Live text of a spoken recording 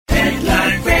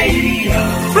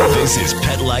This is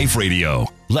Pet Life Radio.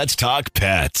 Let's talk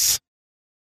pets.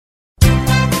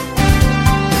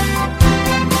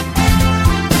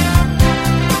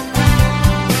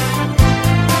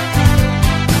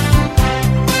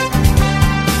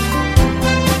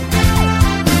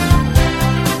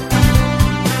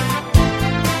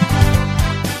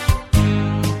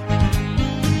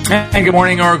 And good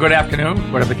morning or good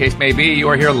afternoon, whatever the case may be. You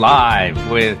are here live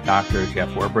with Dr. Jeff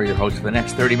Werber, your host for the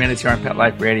next 30 minutes here on Pet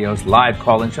Life Radio's live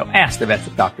call-in show, Ask the Vets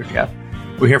with Dr. Jeff.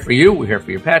 We're here for you. We're here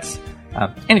for your pets.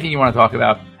 Anything you want to talk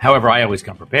about. However, I always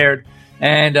come prepared.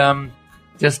 And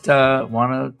just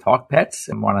want to talk pets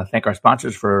and want to thank our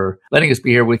sponsors for letting us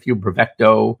be here with you.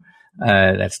 Bravecto,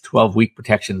 that's 12-week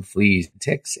protection, fleas,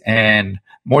 ticks, and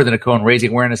More Than a Cone,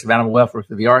 raising awareness of animal welfare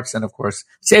through the arts, and of course,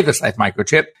 Save This Life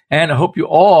microchip. And I hope you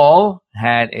all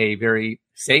had a very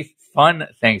safe, fun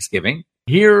Thanksgiving.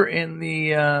 Here in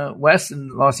the West in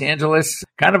Los Angeles,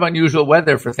 kind of unusual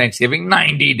weather for Thanksgiving,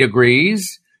 90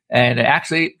 degrees. And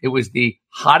actually, it was the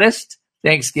hottest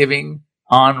Thanksgiving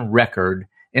on record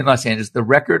in Los Angeles. The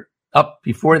record up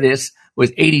before this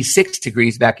was 86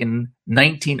 degrees back in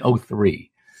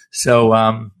 1903. So,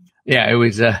 yeah, it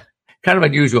was kind of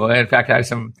unusual. In fact, I have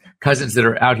some cousins that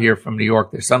are out here from New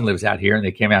York. Their son lives out here, and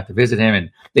they came out to visit him, and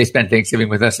they spent Thanksgiving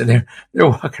with us. And they're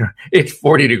walking around. It's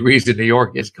 40 degrees in New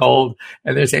York. It's cold,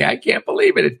 and they're saying, "I can't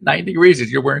believe it. It's 90 degrees. And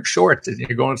you're wearing shorts and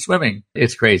you're going swimming."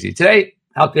 It's crazy today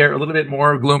out there. A little bit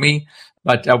more gloomy,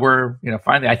 but we're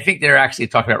finally. I think they're actually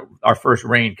talking about our first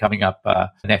rain coming up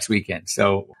next weekend.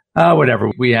 So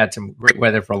whatever. We had some great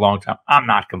weather for a long time. I'm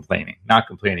not complaining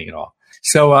at all.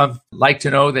 So like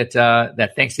to know that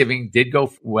that Thanksgiving did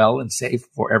go well and safe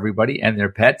for everybody and their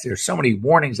pets. There's so many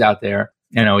warnings out there.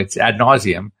 It's ad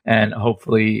nauseum. And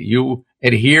hopefully you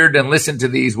adhered and listened to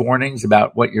these warnings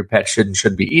about what your pet should and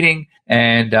shouldn't be eating.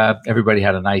 And everybody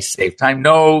had a nice, safe time.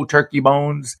 No turkey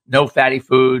bones, no fatty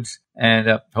foods.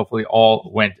 And hopefully all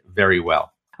went very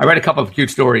well. I read a couple of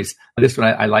cute stories. This one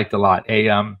I liked a lot.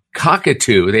 A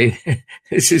cockatoo.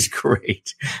 This is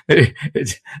great.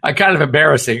 It's kind of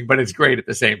embarrassing, but it's great at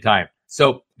the same time.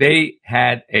 So they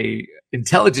had a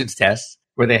intelligence test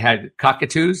where they had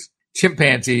cockatoos,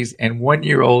 chimpanzees, and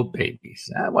 1-year-old babies.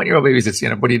 1-year-old babies, it's,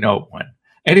 what do you know? One.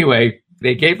 Anyway,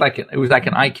 they gave it was like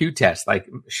an IQ test, like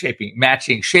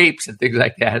matching shapes and things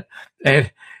like that.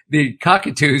 And the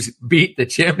cockatoos beat the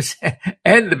chimps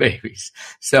and the babies.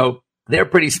 So they're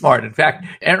pretty smart. In fact,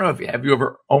 I don't know have you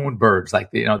ever owned birds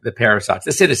like the parrots,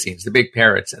 the citizens, the big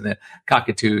parrots and the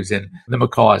cockatoos and the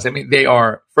macaws. I mean, they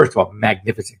are, first of all,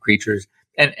 magnificent creatures.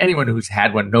 And anyone who's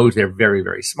had one knows they're very,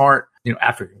 very smart.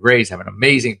 African greys have an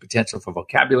amazing potential for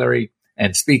vocabulary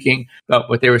and speaking. But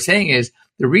what they were saying is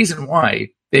the reason why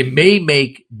they may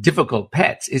make difficult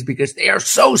pets is because they are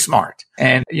so smart.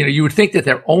 And, you would think that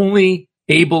they're only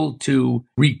able to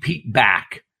repeat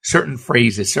back certain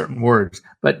phrases, certain words,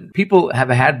 but people have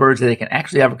had birds that they can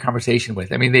actually have a conversation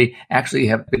with. I mean, they actually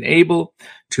have been able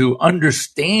to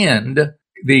understand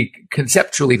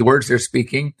conceptually the words they're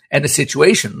speaking and the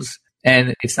situations.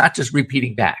 And it's not just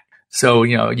repeating back. So,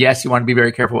 yes, you want to be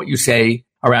very careful what you say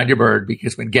around your bird,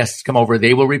 because when guests come over,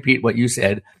 they will repeat what you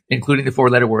said, including the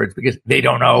 4-letter words, because they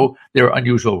don't know they're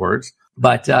unusual words.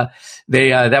 But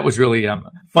that was really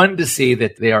fun to see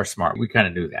that they are smart. We kind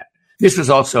of knew that. This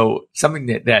was also something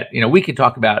that we can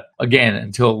talk about again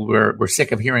until we're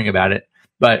sick of hearing about it.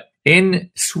 But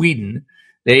in Sweden,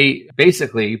 they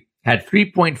basically had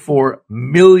 3.4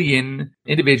 million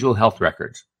individual health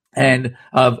records, and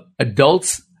of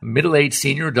adults, middle-aged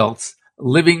senior adults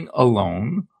living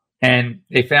alone. And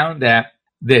they found that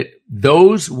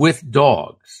those with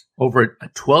dogs over a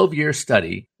 12-year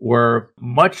study were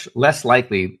much less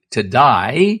likely to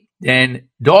die than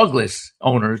dogless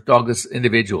owners, dogless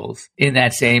individuals in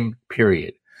that same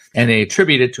period. And they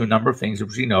attribute it to a number of things,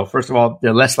 which first of all,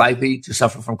 they're less likely to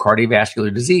suffer from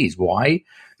cardiovascular disease. Why?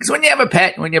 Because when you have a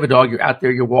pet, when you have a dog, you're out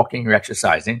there, you're walking, you're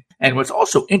exercising. And what's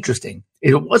also interesting,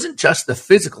 it wasn't just the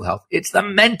physical health, it's the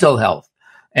mental health.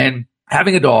 And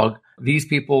having a dog, these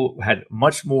people had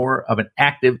much more of an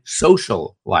active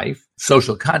social life,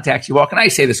 social contacts. You walk, and I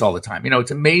say this all the time. It's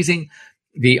amazing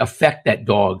the effect that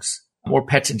dogs, or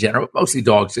pets in general, mostly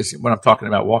dogs, just when I'm talking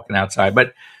about walking outside.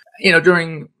 But,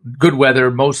 during good weather,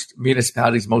 most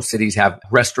municipalities, most cities have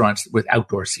restaurants with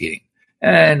outdoor seating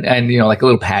and like a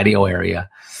little patio area.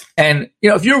 And,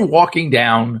 if you're walking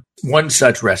down one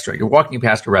such restaurant, you're walking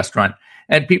past a restaurant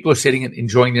and people are sitting and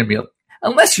enjoying their meal,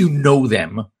 unless you know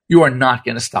them, you are not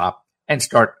going to stop and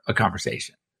start a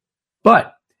conversation.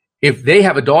 But if they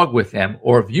have a dog with them,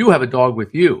 or if you have a dog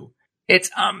with you, it's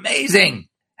amazing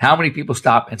how many people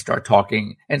stop and start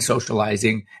talking and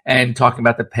socializing and talking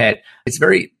about the pet. It's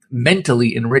very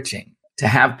mentally enriching to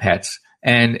have pets.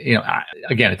 And,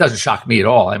 again, it doesn't shock me at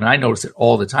all. I mean, I notice it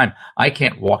all the time. I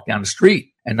can't walk down the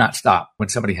street and not stop when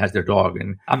somebody has their dog,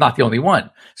 and I'm not the only one.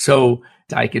 So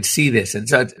I could see this. And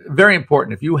so it's very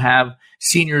important. If you have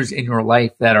seniors in your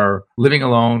life that are living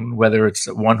alone, whether it's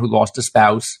one who lost a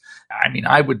spouse, I mean,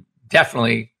 I would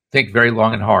definitely think very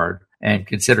long and hard and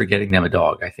consider getting them a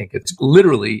dog. I think it's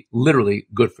literally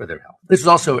good for their health. This is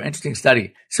also an interesting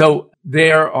study. So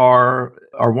there are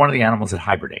one of the animals that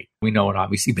hibernate. We know it,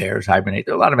 obviously bears hibernate.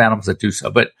 There are a lot of animals that do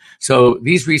so. But so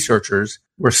these researchers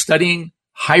were studying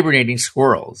hibernating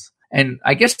squirrels. And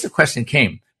I guess the question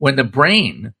came, when the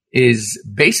brain is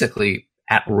basically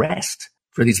at rest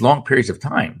for these long periods of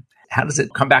time, how does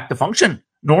it come back to function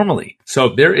normally? So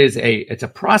there is it's a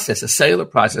process, a cellular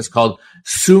process called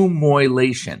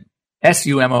sumoylation,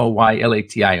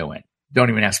 sumoylation. Don't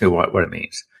even ask me what it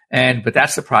means. But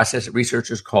that's the process that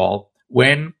researchers call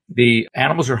when the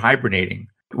animals are hibernating,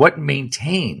 what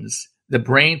maintains the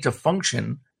brain to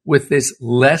function with this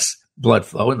less blood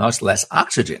flow and thus less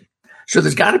oxygen. So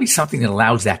there's got to be something that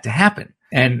allows that to happen.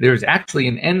 And there's actually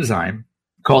an enzyme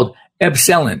called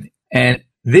epsilon. And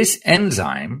this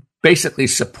enzyme basically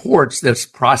supports this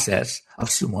process of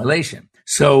sumoylation.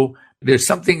 So there's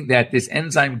something that this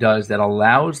enzyme does that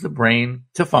allows the brain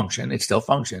to function. It still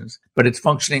functions, but it's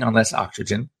functioning on less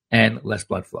oxygen and less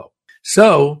blood flow.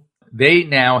 So they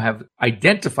now have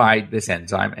identified this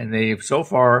enzyme, and they so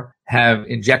far have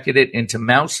injected it into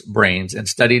mouse brains and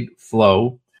studied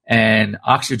flow and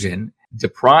oxygen,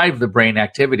 deprive the brain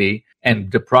activity and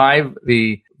deprive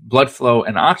the blood flow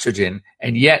and oxygen.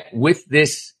 And yet with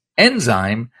this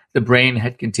enzyme, the brain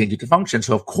had continued to function.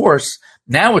 So of course,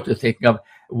 now what they're thinking of,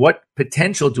 what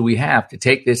potential do we have to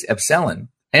take this epsilon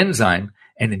enzyme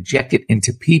and inject it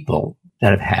into people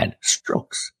that have had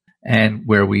strokes? And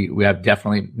where we have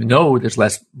definitely know there's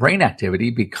less brain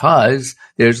activity because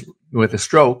with a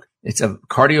stroke, it's a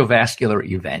cardiovascular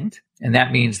event. And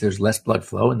that means there's less blood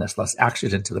flow and there's less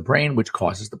oxygen to the brain, which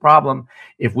causes the problem.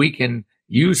 If we can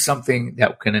use something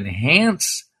that can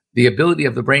enhance the ability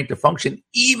of the brain to function,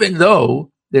 even though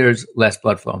there's less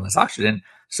blood flow and less oxygen.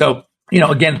 So,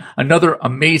 again, another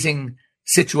amazing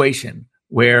situation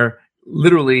where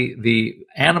literally the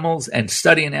animals and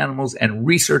studying animals and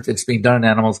research that's being done in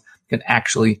animals can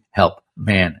actually help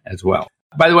man as well.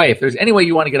 By the way, if there's any way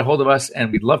you want to get a hold of us,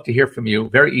 and we'd love to hear from you,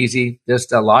 very easy.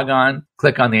 Just log on,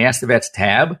 click on the Ask the Vets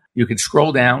tab. You can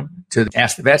scroll down to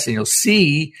Ask the Vets and you'll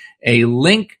see a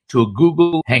link to a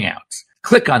Google Hangouts.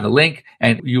 Click on the link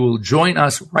and you will join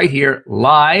us right here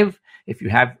live. If you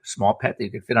have a small pet that you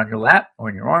can fit on your lap or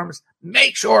in your arms,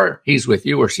 make sure he's with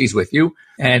you or she's with you.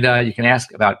 And you can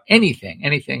ask about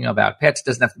anything about pets.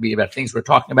 Doesn't have to be about things we're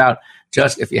talking about,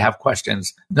 just if you have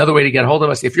questions. Another way to get a hold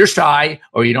of us, if you're shy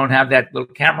or you don't have that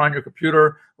little camera on your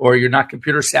computer or you're not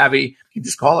computer savvy, you can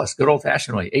just call us, good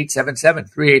old-fashioned way,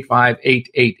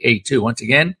 877-385-8882. Once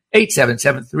again,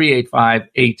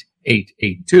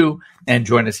 877-385-8882, and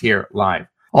join us here live.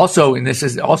 Also, and this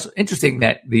is also interesting,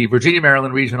 that the Virginia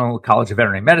Maryland Regional College of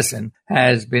Veterinary Medicine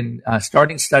has been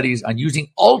starting studies on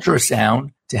using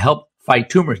ultrasound to help fight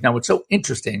tumors. Now, what's so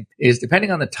interesting is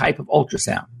depending on the type of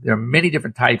ultrasound, there are many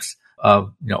different types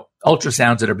of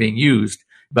ultrasounds that are being used,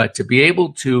 but to be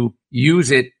able to use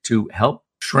it to help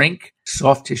shrink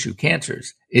soft tissue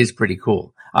cancers is pretty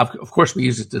cool. Of course, we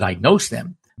use it to diagnose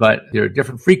them, but there are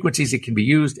different frequencies it can be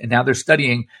used. And now they're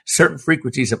studying certain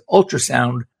frequencies of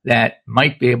ultrasound that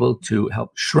might be able to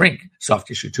help shrink soft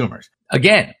tissue tumors.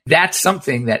 Again, that's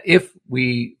something that if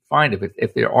we find,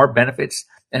 if there are benefits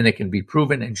and they can be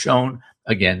proven and shown,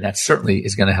 again, that certainly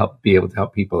is going to be able to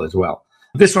help people as well.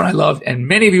 This one I loved, and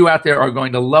many of you out there are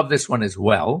going to love this one as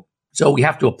well. So we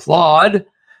have to applaud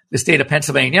the state of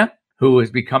Pennsylvania, who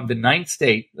has become the 9th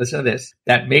state, listen to this,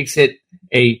 that makes it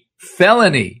a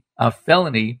felony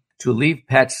to leave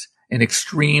pets in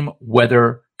extreme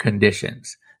weather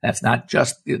conditions. That's not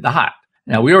just the hot.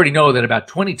 Now, we already know that about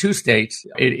 22 states,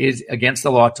 it is against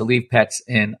the law to leave pets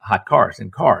in hot cars,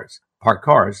 parked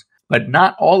cars. But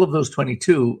not all of those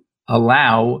 22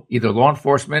 allow either law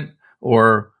enforcement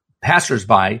or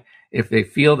passersby, if they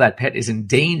feel that pet is in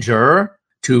danger,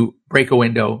 to break a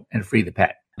window and free the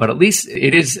pet. But at least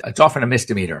it's often a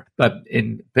misdemeanor. But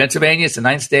in Pennsylvania, it's the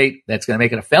 9th state that's going to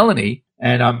make it a felony.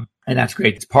 And that's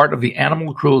great. It's part of the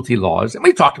animal cruelty laws. And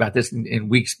we talked about this in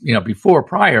weeks,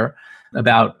 prior,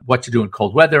 about what to do in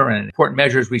cold weather and important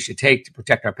measures we should take to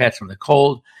protect our pets from the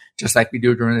cold, just like we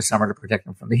do during the summer to protect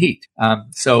them from the heat.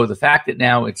 So the fact that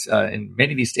now it's in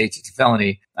many of these states, it's a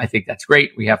felony, I think that's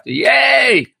great. We have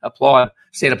to, applaud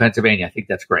state of Pennsylvania. I think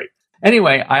that's great.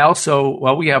 Anyway, I also,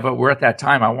 we're at that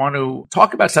time. I want to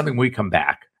talk about something when we come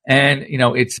back. And,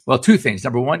 it's, two things.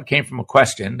 Number one came from a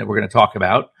question that we're going to talk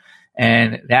about,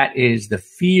 and that is the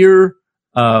fear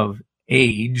of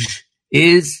age.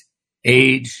 Is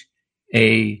age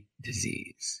a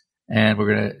disease? And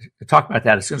we're going to talk about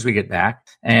that as soon as we get back.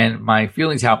 And my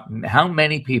feelings, how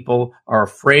many people are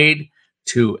afraid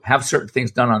to have certain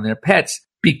things done on their pets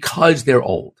because they're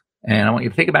old. And I want you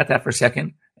to think about that for a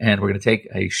second. And we're going to take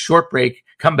a short break,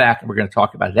 come back, and we're going to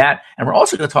talk about that. And we're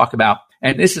also going to talk about,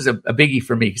 and this is a biggie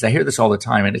for me because I hear this all the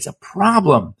time, and it's a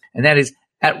problem. And that is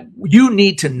that you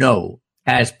need to know,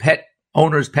 as pet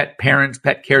owners, pet parents,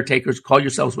 pet caretakers, call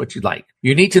yourselves what you'd like.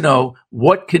 You need to know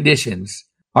what conditions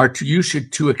you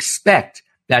should expect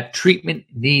that treatment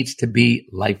needs to be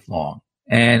lifelong.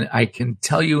 And I can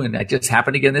tell you, and that just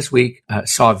happened again this week,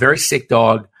 saw a very sick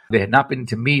dog. They had not been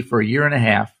to me for a year and a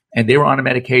half, and they were on a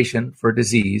medication for a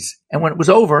disease. And when it was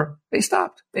over, they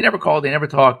stopped. They never called. They never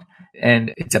talked.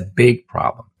 And it's a big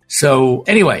problem. So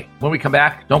anyway, when we come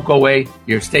back, don't go away.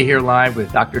 Stay here live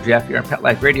with Dr. Jeff here on Pet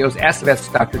Life Radio's Ask the Vets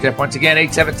with Dr. Jeff. Once again,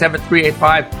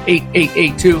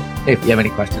 877-385-8882. If you have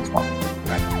any questions, call me.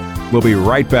 Right. We'll be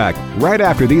right back, right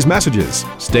after these messages.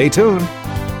 Stay tuned.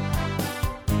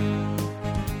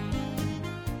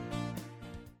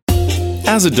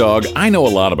 As a dog, I know a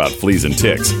lot about fleas and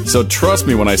ticks, so trust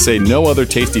me when I say no other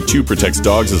tasty chew protects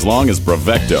dogs as long as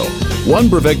Bravecto. One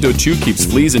Bravecto chew keeps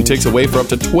fleas and ticks away for up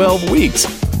to 12 weeks.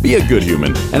 Be a good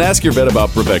human and ask your vet about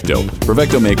Bravecto.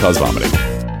 Bravecto may cause vomiting.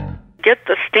 Get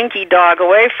the stinky dog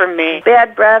away from me.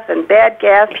 Bad breath and bad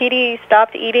gas. Petey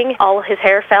stopped eating. All his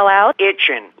hair fell out.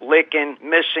 Itching, licking,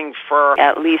 missing fur.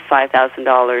 At least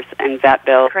 $5,000 in vet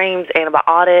bill. Creams,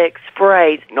 antibiotics,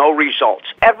 sprays. No results.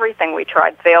 Everything we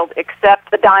tried failed except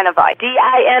the Dinovite.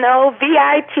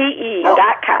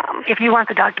 DINOVITE.com. If you want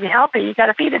the dog to be healthy, you got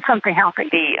to feed it something healthy.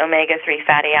 The omega-3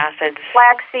 fatty acids.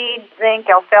 Flaxseed, zinc,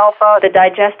 alfalfa. The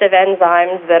digestive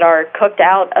enzymes that are cooked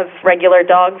out of regular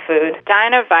dog food.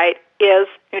 Dinovite is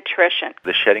nutrition.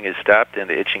 The shedding is stopped and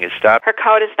the itching is stopped. Her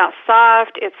coat is not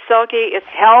soft, it's silky, it's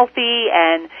healthy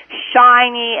and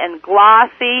shiny and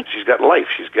glossy. She's got life,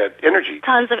 she's got energy.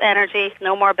 Tons of energy,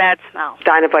 no more bad smell.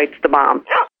 Dinovite's the bomb.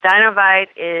 Dinovite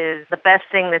is the best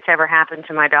thing that's ever happened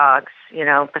to my dogs,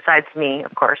 besides me,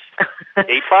 of course.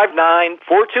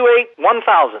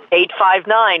 859-428-1000.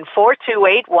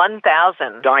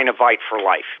 859-428-1000. Dinovite for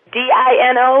life.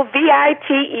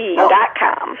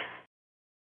 DINOVITE.com.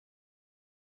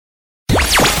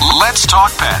 Let's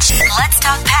talk pets. Let's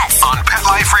talk pets On Pet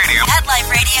Life Radio. Pet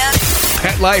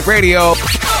Life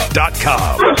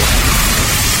PetLifeRadio.com.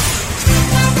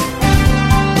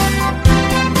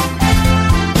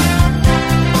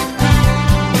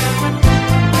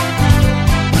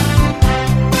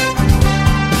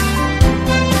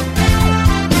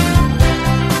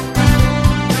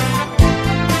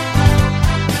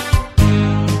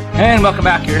 And welcome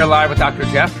back. You're here live with Dr.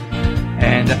 Jeff.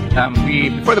 And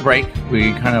before the break,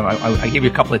 I gave you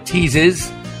a couple of teases,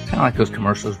 kind of like those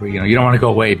commercials where, you don't want to go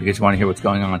away because you want to hear what's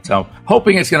going on. So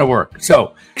hoping it's going to work.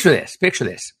 So picture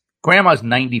this. Grandma's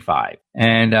 95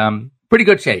 and pretty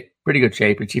good shape.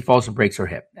 And she falls and breaks her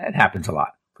hip. That happens a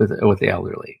lot with the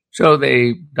elderly. So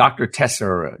doctor tests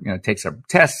her, takes her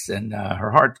tests, and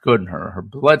her heart's good and her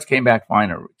bloods came back fine.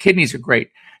 Her kidneys are great.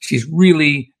 She's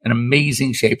really in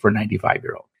amazing shape for a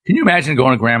 95-year-old. Can you imagine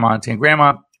going to grandma and saying,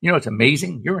 Grandma, it's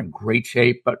amazing. You're in great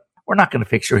shape, but we're not going to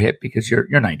fix your hip because you're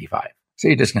 95. So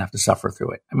you're just going to have to suffer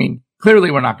through it. I mean,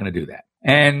 clearly we're not going to do that.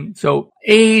 And so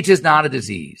age is not a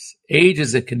disease. Age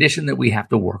is a condition that we have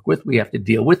to work with. We have to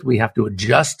deal with. We have to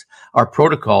adjust our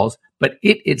protocols, but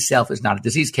it itself is not a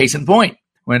disease. Case in point,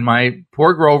 when my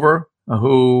poor Grover,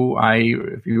 who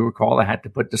if you recall, I had to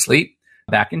put to sleep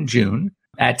back in June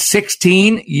at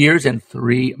 16 years and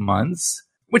 3 months,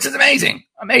 which is amazing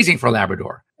for a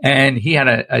Labrador. And he had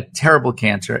a terrible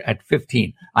cancer at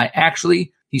 15.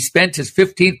 He spent his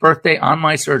 15th birthday on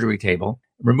my surgery table,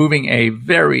 removing a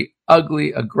very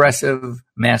ugly, aggressive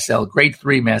mast cell, grade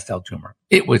 3 mast cell tumor.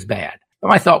 It was bad. But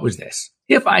my thought was this: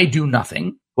 if I do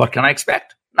nothing, what can I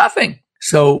expect? Nothing.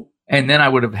 So, and then I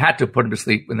would have had to put him to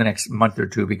sleep in the next month or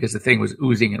two because the thing was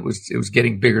oozing and it was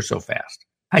getting bigger so fast.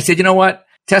 I said, you know what?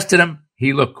 Tested him.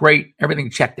 He looked great. Everything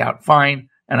checked out fine.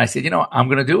 And I said, I'm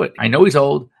going to do it. I know he's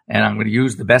old, and I'm going to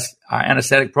use the best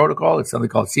anesthetic protocol. It's something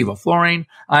called sevoflurane.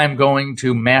 I'm going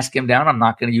to mask him down. I'm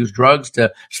not going to use drugs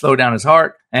to slow down his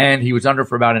heart. And he was under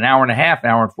for about an hour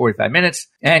and 45 minutes.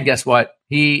 And guess what?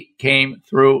 He came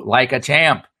through like a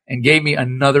champ and gave me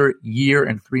another year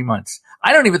and 3 months.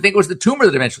 I don't even think it was the tumor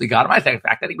that eventually got him. I think, in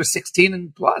fact, that he was 16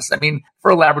 and plus. I mean,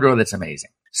 for a Labrador, that's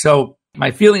amazing. So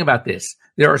my feeling about this,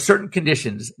 there are certain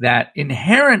conditions that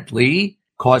inherently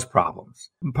cause problems.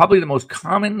 And probably the most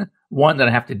common one that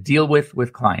I have to deal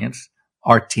with clients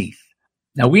are teeth.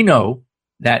 Now, we know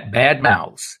that bad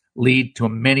mouths lead to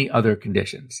many other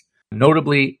conditions,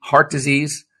 notably heart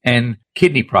disease and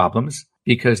kidney problems,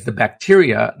 because the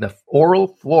bacteria, the oral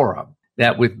flora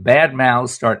that with bad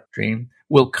mouths start stream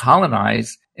will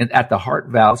colonize at the heart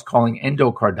valves, causing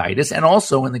endocarditis, and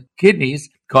also in the kidneys,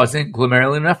 causing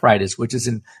glomerulonephritis, which is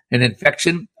an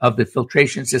infection of the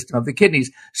filtration system of the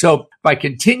kidneys. So by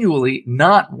continually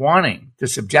not wanting to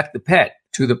subject the pet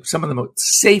to some of the most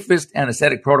safest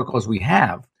anesthetic protocols we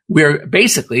have, we're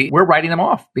writing them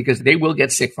off because they will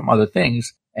get sick from other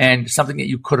things and something that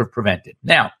you could have prevented.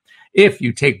 Now, if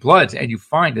you take bloods and you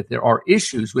find that there are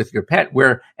issues with your pet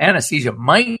where anesthesia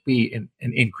might be an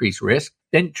increased risk,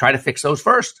 then try to fix those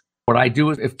first. What I do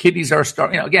is if kidneys are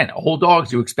starting, again, old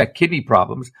dogs, you expect kidney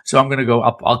problems. So I'm going to go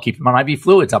up, I'll keep them on IV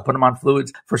fluids. I'll put them on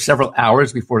fluids for several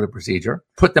hours before the procedure,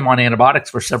 put them on antibiotics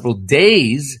for several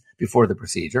days before the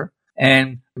procedure,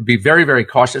 and be very, very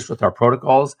cautious with our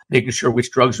protocols, making sure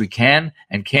which drugs we can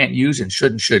and can't use and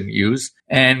shouldn't use.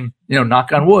 And,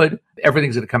 knock on wood,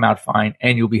 everything's going to come out fine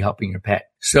and you'll be helping your pet.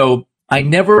 So I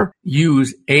never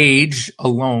use age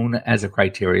alone as a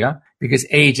criteria because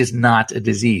age is not a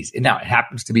disease. Now, it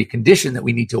happens to be a condition that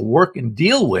we need to work and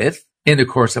deal with in the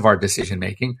course of our decision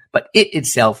making, but it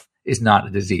itself is not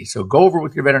a disease. So go over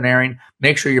with your veterinarian,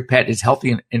 make sure your pet is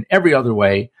healthy in every other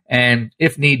way. And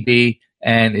if need be,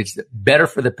 and it's better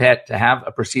for the pet to have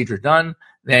a procedure done,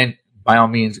 then by all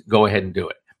means, go ahead and do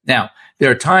it. Now,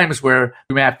 there are times where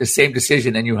you may have the same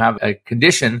decision and you have a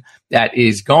condition that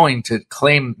is going to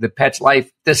claim the pet's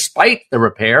life despite the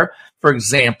repair. For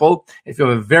example, if you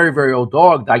have a very, very old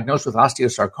dog diagnosed with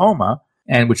osteosarcoma,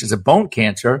 and which is a bone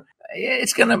cancer,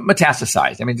 it's going to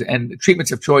metastasize. And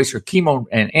treatments of choice are chemo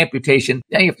and amputation.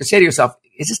 Then you have to say to yourself,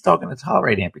 is this dog going to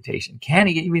tolerate amputation? Can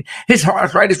he? His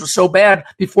arthritis was so bad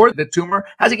before the tumor.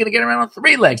 How's he going to get around on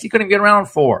 3 legs? He couldn't get around on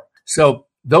 4. So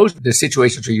those are the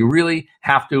situations where you really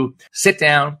have to sit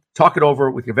down, talk it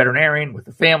over with your veterinarian, with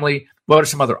the family. What are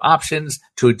some other options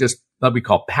to just what we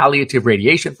call palliative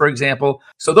radiation, for example?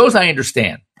 So those I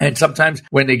understand. And sometimes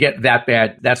when they get that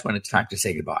bad, that's when it's time to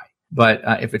say goodbye. But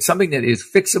if it's something that is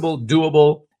fixable,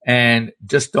 doable, and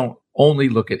just don't only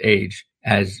look at age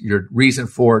as your reason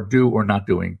for do or not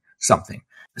doing something.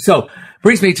 So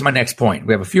brings me to my next point.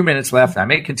 We have a few minutes left. I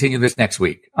may continue this next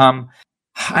week.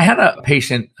 I had a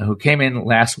patient who came in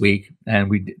last week and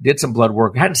we did some blood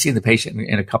work. I hadn't seen the patient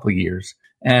in a couple of years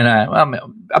and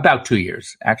about 2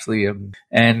 years actually.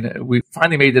 And we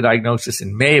finally made the diagnosis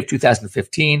in May of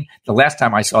 2015. The last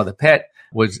time I saw the pet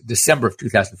was December of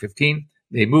 2015.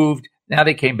 They moved. Now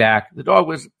they came back. The dog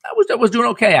was doing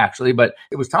okay, actually, but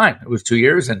it was time. It was 2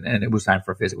 years and it was time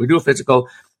for a physical. We do a physical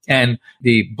and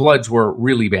the bloods were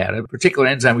really bad. A particular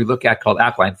enzyme we look at called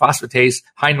alkaline phosphatase.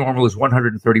 High normal is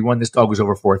 131. This dog was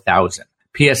over 4,000.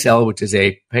 PSL, which is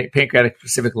a pancreatic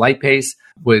specific lipase,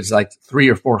 was like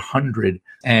 300 or 400.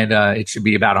 And it should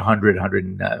be about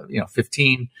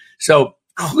 115. So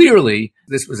clearly,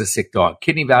 this was a sick dog.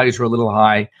 Kidney values were a little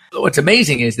high. What's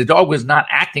amazing is the dog was not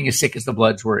acting as sick as the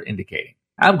bloods were indicating.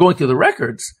 I'm going through the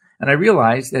records, and I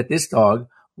realized that this dog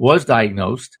was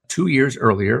diagnosed 2 years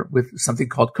earlier with something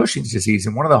called Cushing's disease.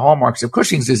 And one of the hallmarks of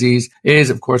Cushing's disease is,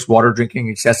 of course, water drinking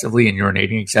excessively and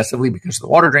urinating excessively because of the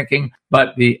water drinking.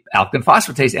 But the alkaline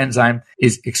phosphatase enzyme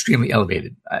is extremely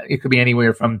elevated. It could be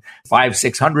anywhere from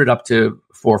 500-600 up to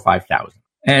 4,000 or 5,000.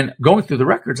 And going through the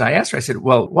records, I asked her, I said,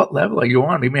 well, what level are you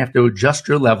on? We may have to adjust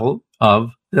your level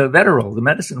of the Veterol, the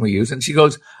medicine we use. And she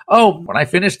goes, oh, when I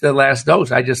finished the last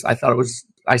dose, I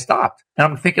stopped. And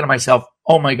I'm thinking to myself,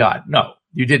 oh my God, no,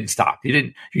 you didn't stop.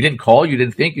 You didn't call, you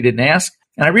didn't think, you didn't ask.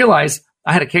 And I realized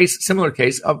I had similar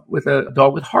case with a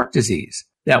dog with heart disease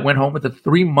that went home with a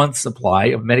 3-month supply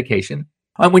of medication.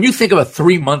 And when you think of a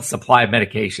 3-month supply of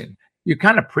medication, you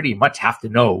kind of pretty much have to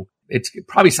know it's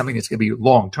probably something that's going to be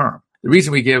long term. The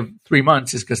reason we give 3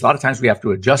 months is because a lot of times we have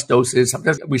to adjust doses.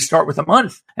 Sometimes we start with a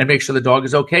month and make sure the dog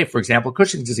is okay. For example,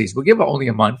 Cushing's disease, we'll give only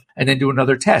a month and then do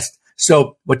another test.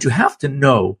 So what you have to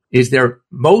know is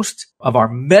most of our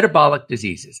metabolic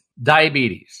diseases,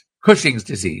 diabetes, Cushing's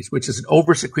disease, which is an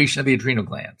oversecretion of the adrenal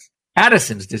glands,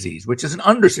 Addison's disease, which is an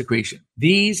undersecretion.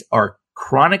 These are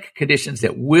chronic conditions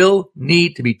that will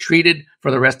need to be treated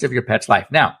for the rest of your pet's life.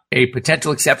 Now, a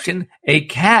potential exception, a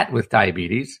cat with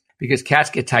diabetes, because cats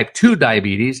get type 2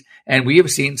 diabetes, and we have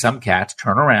seen some cats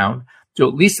turn around to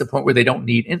at least the point where they don't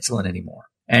need insulin anymore.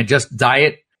 And just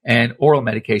diet and oral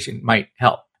medication might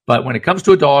help. But when it comes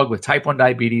to a dog with type 1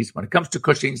 diabetes, when it comes to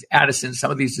Cushing's, Addison's,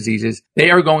 some of these diseases, they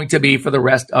are going to be for the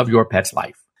rest of your pet's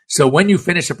life. So when you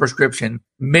finish a prescription,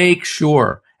 make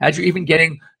sure, as you're even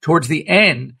getting towards the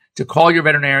end, to call your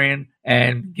veterinarian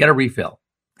and get a refill.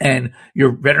 And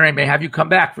your veterinarian may have you come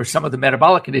back for some of the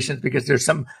metabolic conditions because there's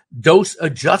some dose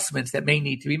adjustments that may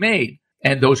need to be made.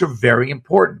 And those are very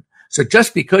important. So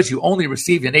just because you only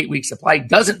received an 8-week supply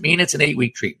doesn't mean it's an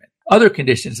 8-week treatment. Other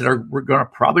conditions that are going to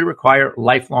probably require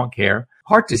lifelong care,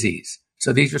 heart disease.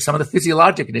 So these are some of the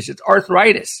physiologic conditions,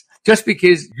 arthritis. Just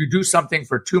because you do something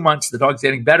for 2 months, the dog's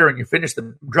getting better and you finish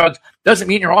the drugs doesn't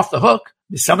mean you're off the hook.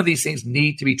 Some of these things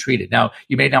need to be treated. Now,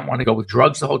 you may not want to go with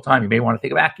drugs the whole time. You may want to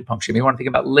think of acupuncture. You may want to think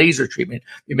about laser treatment.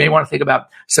 You may want to think about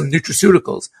some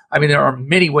nutraceuticals. I mean, there are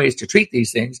many ways to treat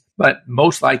these things, but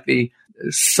most likely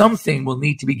something will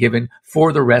need to be given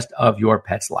for the rest of your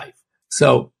pet's life.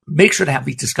 So make sure to have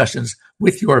these discussions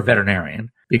with your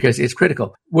veterinarian because it's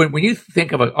critical. When you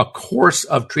think of a course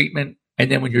of treatment, and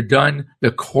then when you're done,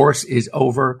 the course is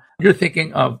over, you're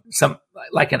thinking of some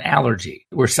like an allergy,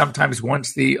 where sometimes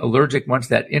once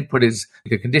that input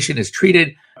the condition is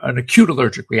treated, an acute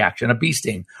allergic reaction, a bee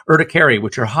sting, urticaria,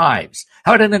 which are hives.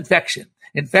 How about an infection?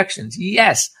 Infections,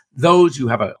 yes, those you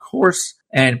have a course.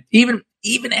 And even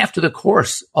after the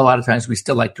course, a lot of times we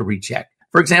still like to recheck.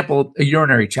 For example, a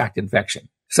urinary tract infection.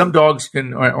 Some dogs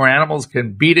or animals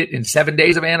can beat it in 7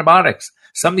 days of antibiotics.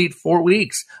 Some need 4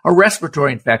 weeks. A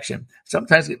respiratory infection.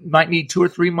 Sometimes it might need 2 or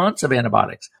 3 months of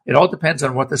antibiotics. It all depends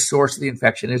on what the source of the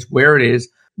infection is, where it is.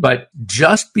 But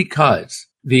just because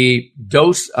the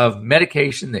dose of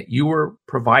medication that you were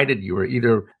provided, you were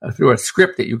either through a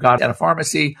script that you got at a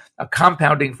pharmacy, a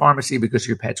compounding pharmacy because of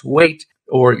your pet's weight,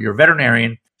 or your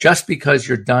veterinarian, just because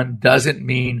you're done doesn't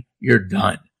mean you're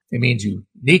done. It means you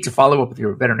need to follow up with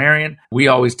your veterinarian. We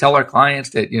always tell our clients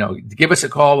that, give us a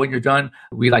call when you're done.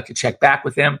 We like to check back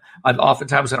with them.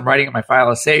 Oftentimes when I'm writing in my file,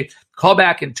 I say, call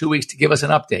back in 2 weeks to give us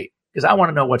an update because I want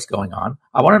to know what's going on.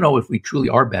 I want to know if we truly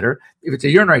are better. If it's a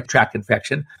urinary tract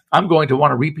infection, I'm going to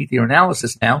want to repeat the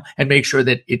urinalysis now and make sure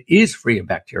that it is free of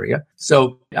bacteria.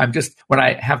 So when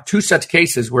I have 2 such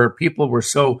cases where people were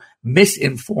so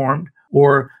misinformed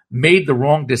or made the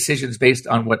wrong decisions based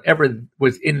on whatever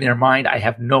was in their mind, I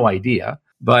have no idea.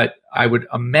 But I would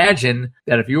imagine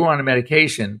that if you were on a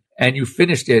medication and you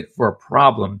finished it for a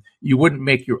problem, you wouldn't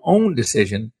make your own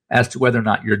decision as to whether or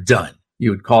not you're done. You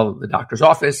would call the doctor's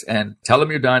office and tell them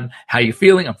you're done. How are you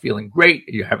feeling? I'm feeling great.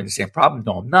 Are you having the same problem?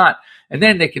 No, I'm not. And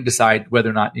then they can decide whether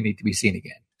or not you need to be seen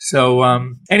again. So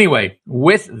anyway,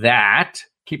 with that,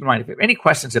 keep in mind, if you have any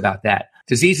questions about that,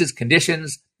 diseases,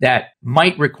 conditions that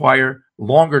might require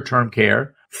longer-term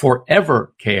care,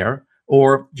 forever care,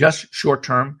 or just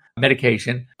short-term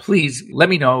medication, please let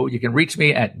me know. You can reach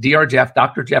me at drjeff,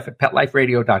 drjeff at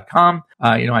PetLifeRadio.com.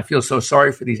 I feel so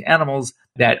sorry for these animals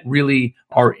that really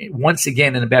are once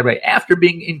again in a bad way after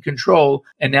being in control,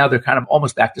 and now they're kind of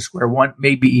almost back to square one,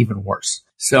 maybe even worse.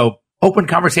 So open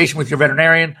conversation with your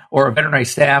veterinarian or a veterinary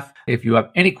staff. If you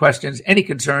have any questions, any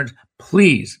concerns,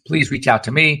 please reach out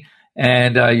to me.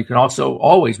 And you can also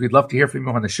we'd love to hear from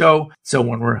you on the show. So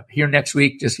when we're here next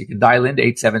week, you can dial into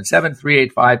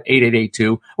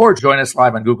 877-385-8882 or join us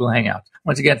live on Google Hangouts.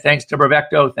 Once again, thanks to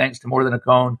Brevecto, thanks to More Than a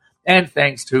Cone, and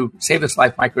thanks to Save This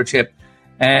Life Microchip.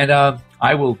 And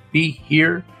I will be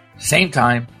here same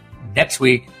time next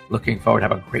week. Looking forward.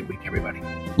 Have a great week, everybody.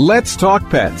 Let's Talk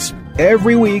Pets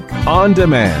every week on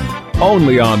demand,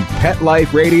 only on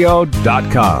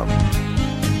PetLifeRadio.com.